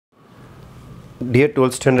Dear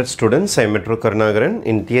 12th standard students, I am Metro Karnagaran.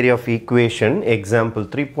 In theory of equation, example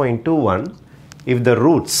 3.21, if the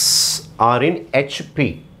roots are in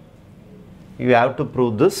HP, you have to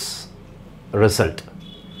prove this result.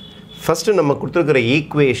 First, நம்ம கொடுத்திருக்கிற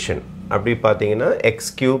equation அப்படி பார்த்தீங்கன்னா x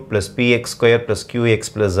cube plus px square plus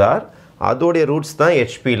qx plus r அதோடைய roots தான்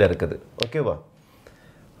HPல இருக்குது. ஓகேவா?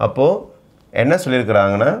 அப்போ என்ன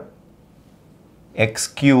சொல்லியிருக்கிறாங்கன்னா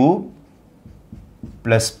x cube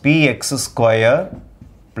plus px square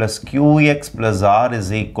plus qx plus r is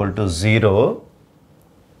equal to 0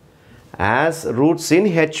 as roots in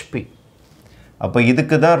HP. அப்போ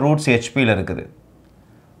இதுக்கு தான் roots HPல இருக்குது.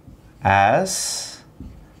 As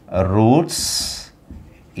roots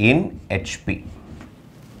in HP.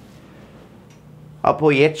 அப்போ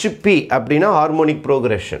HP அப்படின்னா harmonic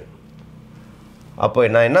progression. அப்போ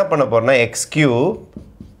நான் என்ன பண்ண போறேன்னா x cube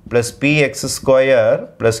plus px square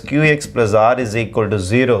plus qx plus r is equal to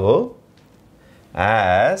 0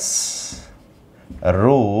 as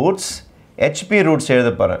roots HP roots எழுத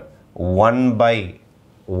போறேன் 1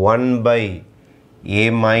 by a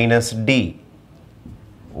minus d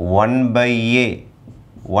 1 by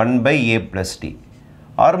a plus d.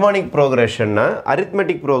 Harmonic progression na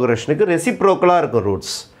arithmetic progression க்கு reciprocal இருக்கும்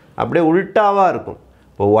roots அப்படியே உல்டாவா இருக்கும்.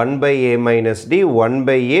 இப்போ 1 by a minus d 1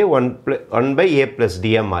 by a 1 by a plus d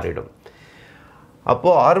மாறிடும். அப்போ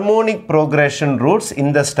harmonic progression roots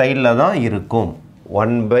இந்த ஸ்டைல்ல தான் இருக்கும்.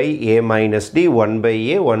 1 by a minus d 1 by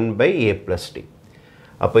a 1 by a plus d.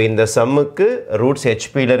 அப்போ இந்த சம்முக்கு roots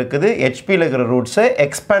HP ல இருக்குது. HP ல இருக்கிற roots-ஐ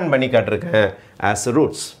expand பண்ணி காட்டிருக்கேன் as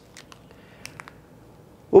roots.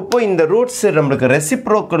 இப்போ இந்த roots நமக்கு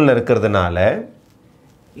reciprocal இருக்கிறதுனால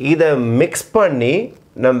இதை mix பண்ணி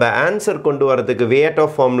நம்ம ஆன்சர் கொண்டு வரதுக்கு weight of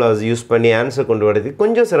formulas யூஸ் பண்ணி ஆன்சர் கொண்டு வரதுக்கு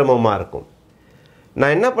கொஞ்சம் சிரமமாக இருக்கும்.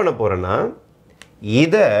 நான் என்ன பண்ண போகிறேன்னா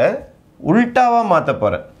இதை உல்டாவாக மாற்ற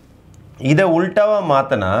போகிறேன். இதை உல்டாவாக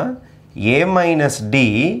மாற்றினா a minus d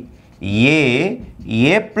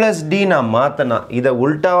a plus d நான் மாற்றினா இதை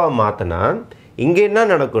உல்டாவாக மாற்றினா இங்கே என்ன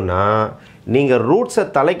நடக்கும்னா நீங்கள் ரூட்ஸை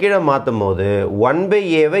தலைக்கீழ மாற்றும் போது 1 by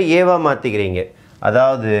a-வை ஏவா மாற்றிக்கிறீங்க.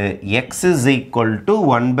 அதாவது x is equal to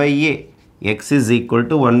 1 by a. x is equal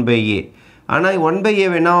to 1 by a. ஆனால் 1 by a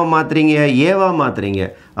என்னவா மாற்றுறீங்க? ஏவா மாற்றுறீங்க.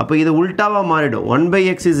 அப்போ இது உல்டாவாக மாறிடும். 1 by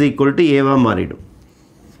x is equal to ஏவா மாறிடும்.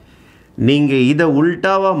 நீங்கள் இதை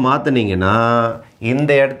உல்டாவாக மாற்றினீங்கன்னா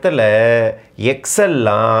இந்த இடத்துல x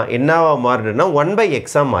எல்லாம் என்னவா மாறிடும்னா 1 by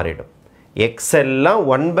x-ஆக மாறிடும். x எல்லாம்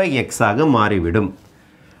 1 by x-ஆக மாறிவிடும்.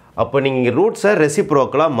 அப்போ நீங்கள் ரூட்ஸை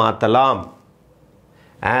ரெசிப்ரோக்கலாக மாற்றலாம்.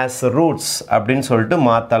 as roots அப்படின்னு சொல்லிட்டு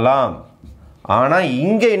மாற்றலாம். ஆனால்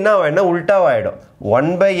இங்கே என்ன ஆகிடும்? உல்டாவாகிடும். 1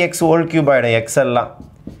 by x whole cube ஆகிடும். x எல்லாம்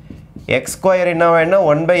x ஸ்கொயர் என்ன ஆகிடும்?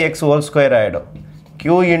 1 by x whole ஸ்கொயர் ஆகிடும்.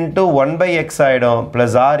 q into 1 by x ஆகிடும்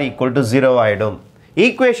ப்ளஸ் r equal to 0 ஆகிடும்.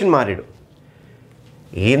 ஈக்குவேஷன் மாறிடும்.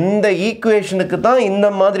 இந்த ஈக்குவேஷனுக்கு தான் இந்த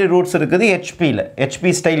மாதிரி ரூட்ஸ் இருக்குது ஹெச்பியில்.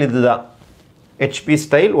 ஹெச்பி ஸ்டைல் இது தான். ஹெச்பி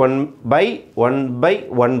ஸ்டைல் 1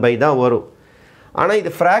 by தான் வரும். ஆனால்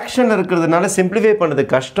இது ஃப்ராக்ஷனில் இருக்கிறதுனால சிம்பிளிஃபை பண்ணுறது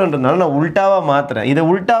கஷ்டன்றதுனால நான் உல்டாவாக மாற்றுறேன். இதை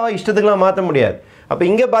உல்டாவாக இஷ்டத்துக்குலாம் மாற்ற முடியாது. அப்போ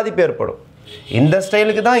இங்கே பாதிப்பு ஏற்படும். இந்த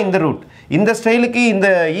ஸ்டைலுக்கு தான் இந்த ரூட், இந்த ஸ்டைலுக்கு இந்த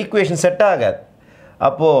ஈக்குவேஷன் செட் ஆகாது.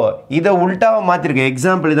 அப்போது இதை உல்டாவாக மாற்றிருக்கேன்.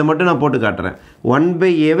 எக்ஸாம்பிள் இதை மட்டும் நான் போட்டு காட்டுறேன். 1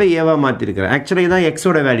 by a-வை ஏவாக மாற்றிருக்கிறேன். ஆக்சுவலாக இதான்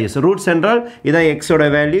எக்ஸோட வேல்யூஸ். ரூட்ஸ் என்றால் இதான் எக்ஸோட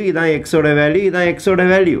வேல்யூ, இதான் எக்ஸோட வேல்யூ, இதான் எக்ஸோட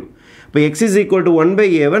வேல்யூ. இப்போ x is equal to 1 by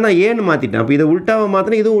a-வை நான் ஏன்னு மாற்றிட்டேன். அப்போ இதை உல்டாவை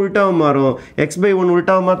மாற்றினா இதுவும் உல்டாவை மாறும். x by 1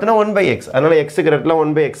 உல்டாவை மாற்றினா 1 by x. அதனால் x-க்கு இடத்துல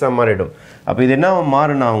 1 by x-ஆக மாறிடும். அப்போ இது என்ன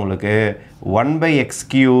மாறுனா உங்களுக்கு 1 by x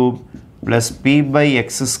cube plus p by x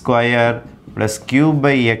square plus q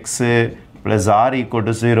by x plus r equal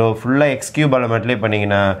to 0 ஃபுல்லாக x cube ஆல் மல்டிப்ளை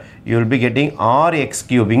பண்ணிங்கன்னா you will be getting r x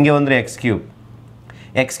cube. இங்கே வந்துடும் x cube.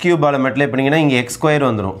 x cube all multiply பண்ணிங்கன்னா இங்கே x square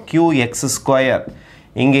வந்துடும். q x square.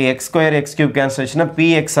 இங்கே x square x cube cancel ஆச்சுன்னா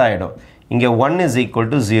px ஆகிடும். இங்கே 1 is equal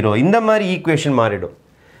to 0. இந்த மாதிரி ஈக்குவேஷன் மாறிடும்.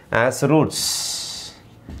 as roots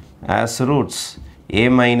a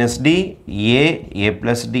minus d a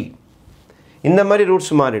plus d. இந்த மாதிரி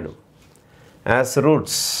ரூட்ஸ் மாறிடும். as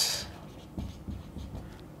roots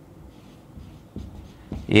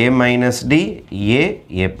a minus d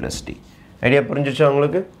a plus d. Idea புரிஞ்சிச்சா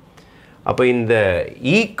உங்களுக்கு? அப்போ இந்த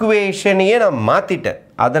ஈக்குவேஷனையே நான் மாற்றிட்டேன்.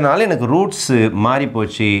 அதனால் எனக்கு ரூட்ஸு மாறி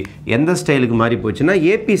போச்சு. எந்த ஸ்டைலுக்கு மாறி போச்சுன்னா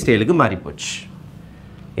ஏபி ஸ்டைலுக்கு மாறி போச்சு.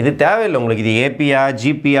 இது தேவையில்லை உங்களுக்கு. இது ஏபியா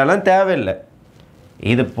ஜிபியாலாம் தேவையில்லை.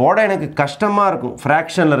 இது போட எனக்கு கஷ்டமாக இருக்கும்.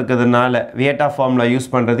 ஃப்ராக்ஷனில் இருக்கிறதுனால weight of formula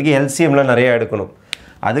யூஸ் பண்ணுறதுக்கு எல்சிஎம்லாம் நிறையா எடுக்கணும்.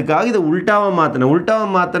 அதுக்காக இதை உல்டாவை மாற்றினேன். உல்டாவை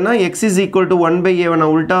மாற்றினா x is equal to 1 by a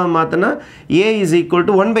நான் உல்டாவை மாற்றினா a is equal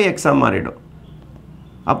to 1 by x-ஆக மாறிடும்.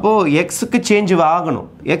 அப்போது எக்ஸுக்கு சேஞ்ச் ஆகணும்.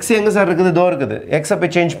 எக்ஸ் எங்கே சார் இருக்குது? தோ இருக்குது. எக்ஸை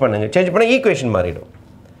போய் சேஞ்ச் பண்ணுங்கள். சேஞ்ச் பண்ணால் ஈக்குவேஷன் மாறிடும்.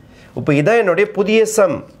 இப்போ இதான் என்னுடைய புதிய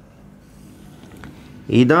சம்.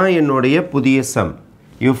 இதான் என்னுடைய புதிய some.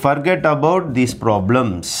 You forget about these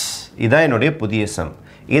problems. இதான் என்னுடைய புதிய சம்.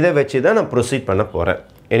 இதை வச்சு தான் நான் ப்ரொசீட் பண்ண போகிறேன்.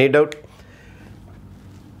 Any doubt?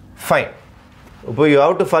 Fine. இப்போ you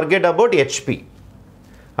have to forget about HP.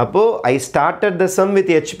 அப்போ I started the sum with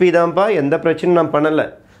HP தான்ப்பா. எந்த பிரச்சனையும் நான் பண்ணலை.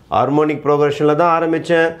 ஹார்மோனிக் ப்ரோக்ரஷனில் தான்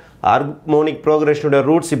ஆரம்பித்தேன். ஹார்மோனிக் ப்ரோக்ரஷனோட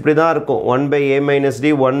ரூட்ஸ் இப்படி தான் இருக்கும். 1/a - d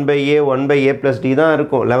 1/a 1/a + d தான்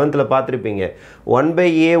இருக்கும். 11th பார்த்துருப்பீங்க.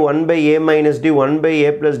 1/a 1/a - d 1/a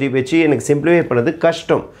 + d வச்சு எனக்கு சிம்பிளிஃபை பண்ணது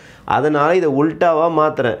கஷ்டம். அதனால் இதை உல்ட்டாவாக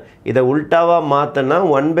மாற்றுறேன். இதை உல்ட்டாவாக மாற்றினா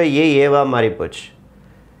 1/a ஏவாக மாறி போச்சு.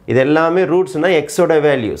 இது எல்லாமே ரூட்ஸ்னால் எக்ஸோட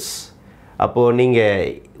வேல்யூஸ். அப்போது நீங்கள்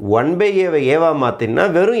 1/a ஏவாக மாற்றினா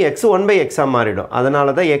வெறும் எக்ஸ் 1/x மாறிடும். அதனால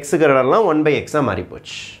தான் எக்ஸுக்கிறதெல்லாம் 1/x மாறி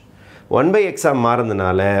போச்சு. 1/x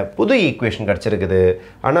மாறினதுனால புது ஈக்குவேஷன் கிடச்சிருக்குது.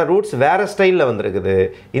 ஆனால் ரூட்ஸ் வேறு ஸ்டைலில் வந்திருக்குது.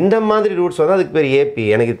 இந்த மாதிரி ரூட்ஸ் வந்து அதுக்கு பேர் ஏபி.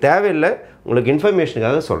 எனக்கு தேவையில்லை, உங்களுக்கு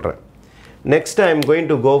இன்ஃபர்மேஷனுக்காக சொல்கிறேன். Next I am going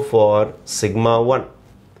to go for sigma 1.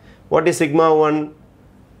 What is sigma 1?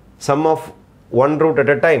 Some of one root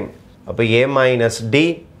at a time. அப்போ a - d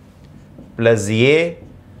 + a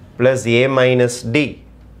 + a - d,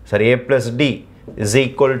 sorry, a + d is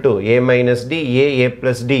equal to a - d, a +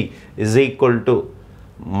 d is equal to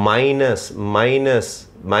minus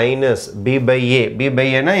b/a.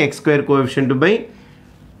 b/a na x square coefficient by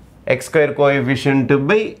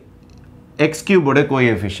x cube oda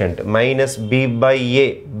coefficient minus b/a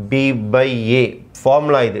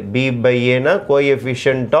formula idu. b/a na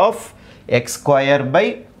coefficient of x square by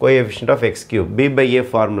coefficient of x cube. b/a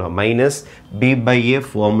formula minus b/a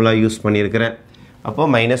formula use பண்ணியிருக்கிறேன். அப்போ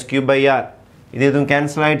minus q by r. இது எதுவும்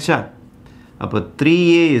cancel ஆயிடுச்சா? அப்போ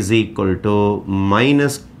 3a is equal to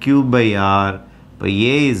minus q by r. இப்போ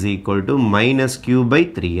a is equal to minus q by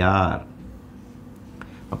 3r.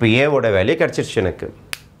 அப்போ a ஓட value கிடச்சிருச்சு எனக்கு.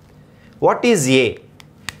 What is a?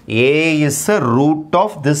 a is a root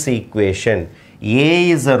of this equation. a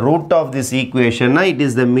is a root of this equation. It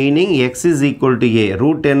is the meaning x is equal to a.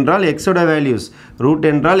 root என்றால் x ஓட values. root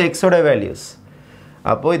என்றால் x ஓட values.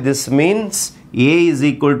 அப்போ this means a is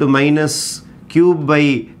equal to minus q by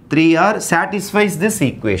 3r satisfies this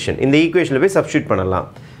equation. இந்த equation போய் substitute பண்ணலாம்.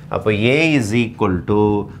 அப்போ a is equal to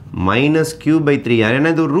minus q by 3r. ஏன்னா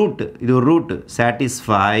இது ஒரு root. இது ஒரு root.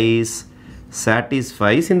 satisfies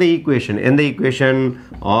in the equation. இந்த equation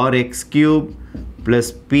rx cube plus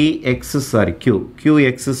px, sorry,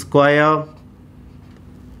 qx square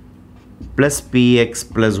plus px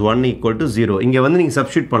plus 1 equal to 0. இங்கே வந்து நீங்கள்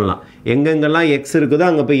சப்ஸ்டியூட் பண்ணலாம். எங்கெங்கெல்லாம் x இருக்குதோ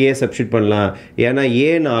அங்கே போய் a சப்ஸ்டியூட் பண்ணலாம். ஏன்னா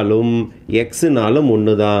a-நாலும் x-நாலும்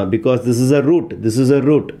ஒன்று தான். Because this is a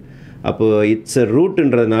root. அப்போது இட்ஸ் அ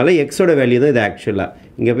ரூட்ன்றதுனால எக்ஸோட வேல்யூ தான் இது ஆக்சுவலாக.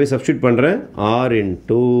 இங்கே போய் சப்ஸ்டியூட் பண்ணுறேன். r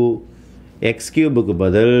into x cube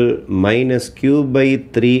பதில் minus q by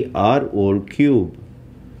 3r whole cube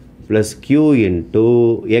plus q into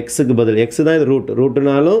x-க்கு பதில் x தான் இது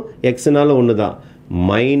ரூட்டுனாலும் x-னாலும் ஒன்று தான்.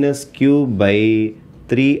 minus q by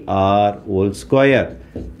 3r whole square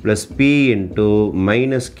plus p into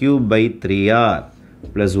minus q by 3r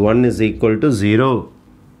plus 1 is equal to 0.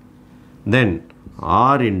 Then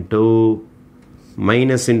r into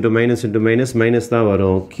minus தான்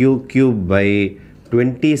வரும். q cube by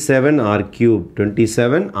 27r cube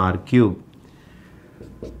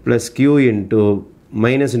plus q into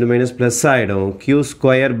minus plus ஆயிடும். q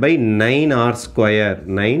square by 9r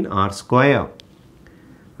square.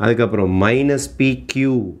 அதுக்கப்புறம் minus pq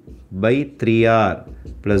by 3r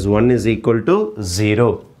plus 1 is equal to 0.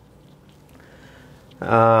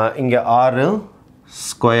 இங்கே r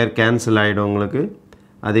square cancel ஆகிடும் உங்களுக்கு.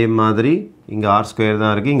 அதே மாதிரி இங்கே r ஸ்கொயர்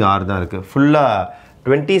தான் இருக்குது, இங்கே r தான் இருக்குது. ஃபுல்லாக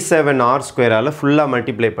 27r ஸ்கொயரால் ஃபுல்லாக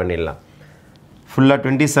மல்டிப்ளை பண்ணிடலாம். ஃபுல்லாக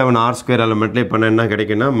 27r ஸ்கொயரால் மல்டிப்ளை பண்ண என்ன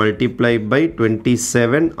கிடைக்குன்னா மல்டிப்ளை பை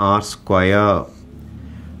 27r ஸ்கொயர்.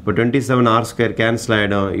 இப்போ 27r square cancel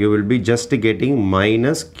ஆகிடும். you will be just getting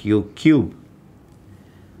minus q cube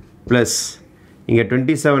plus இங்கே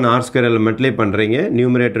 27r square மல்டிப்ளை பண்ணுறீங்க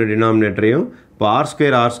நியூமரேட்டர் டினாமினேட்டரையும். இப்போ r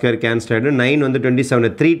square cancel ஆகிடும். 9 வந்து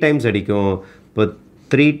 27 3 times அடிக்கும். இப்போ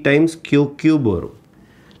 3 times q cube வரும்.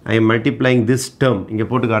 I am multiplying this term. இங்கே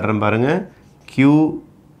போட்டு காட்டுறேன் பாருங்கள். q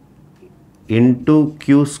into q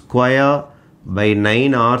square by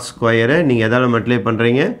 9r square நீங்கள் எதால் மல்டிப்ளை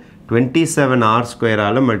பண்ணுறீங்க? 27r square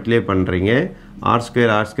மல்டிப்ளை பண்ணுறீங்க. r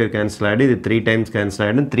square கேன்சல் ஆகிடும். இது 3 times கேன்சல்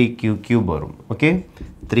ஆகிடும். 3q cube வரும். Okay,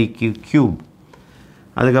 3q cube.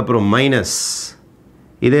 அதுக்கப்புறம் மைனஸ்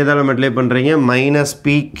இதே எதால் மல்டிப்ளை பண்ணுறீங்க? Minus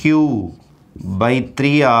pq by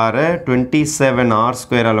 3r 27r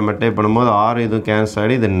ஸ்கொயரால் multiply பண்ணும்போது r இதுவும் கேன்சல்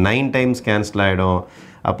ஆகிடும். இது 9 times கேன்சல் ஆகிடும்.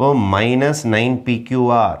 அப்போது minus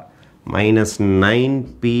 9pqr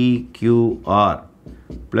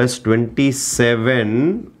plus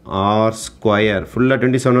 27r square ஃபுல்லாக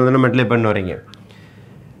 27 வந்து மல்டிப்ளை பண்ண வரீங்க.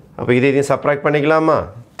 அப்போ இதையும் சப்ராக்ட் பண்ணிக்கலாமா?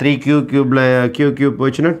 3q cube q cube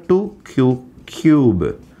போச்சுன்னா 2q cube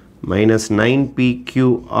minus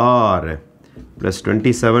 9pqr plus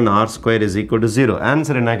 27r square is equal to 0.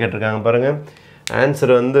 Answer என்ன கேட்டிருக்காங்க பாருங்கள்.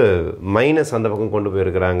 ஆன்சர் வந்து மைனஸ் அந்த பக்கம் கொண்டு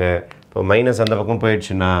போயிருக்கிறாங்க. இப்போ மைனஸ் அந்த பக்கம்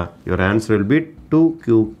போயிடுச்சுன்னா your answer will be 2q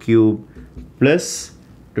cube plus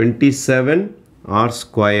 27r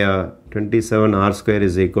square. 27r square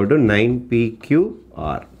is equal to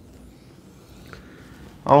 9pqr.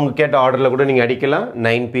 அவங்க கேட்ட ஆர்டரில் கூட நீங்கள் அடிக்கலாம்.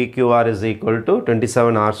 9pqr is equal to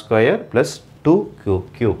 27r square plus 2q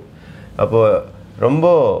cube. அப்போது ரொம்ப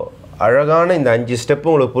அழகான இந்த 5 ஸ்டெப்பு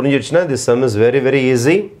உங்களுக்கு புரிஞ்சிடுச்சுன்னா this sum is very very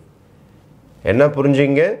easy. என்ன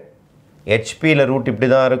புரிஞ்சுங்க? ஹெச்பியில் ரூட் இப்படி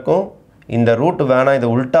தான் இருக்கும். இந்த ரூட் வேணாம், இதை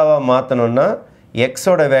உல்ட்டாவாக மாற்றணுன்னா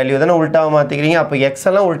எக்ஸோட வேல்யூ தானே உல்ட்டாவாக மாற்றிக்கிறீங்க. அப்போ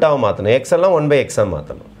எக்ஸெல்லாம் உல்ட்டாவாக மாற்றணும், எக்ஸெல்லாம் 1/xஆக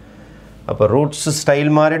மாற்றணும். அப்போ ரூட்ஸ்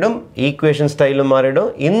ஸ்டைல் மாறிடும், ஈக்குவேஷன் ஸ்டைலும் மாறிடும்.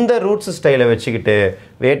 இந்த ரூட்ஸ் ஸ்டைலை வச்சுக்கிட்டு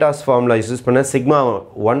வேட்டாஸ் ஃபார்முலா யூஸ் பண்ண சிக்மா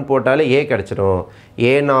 1 போட்டாலே ஏ கிடச்சிடும்.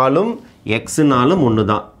 ஏனாலும் எக்ஸுனாலும் ஒன்று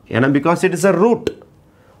தான். ஏன்னா because it is a root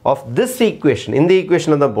of this equation. இந்த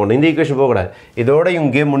ஈக்குவேஷனில் தான் போகணும், இந்த ஈக்குவேஷன் போகக்கூடாது. இதோட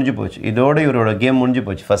இவங்க கேம் முடிஞ்சு போச்சு, இதோட இவரோட கேம் முடிஞ்சு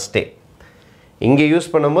போச்சு ஃபஸ்ட்டே. இங்கே யூஸ்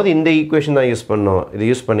பண்ணும்போது இந்த ஈக்குவேஷன் தான் யூஸ் பண்ணோம். இது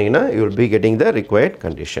யூஸ் பண்ணிங்கன்னா you will be getting the required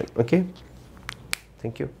condition. Okay,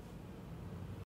 thank you.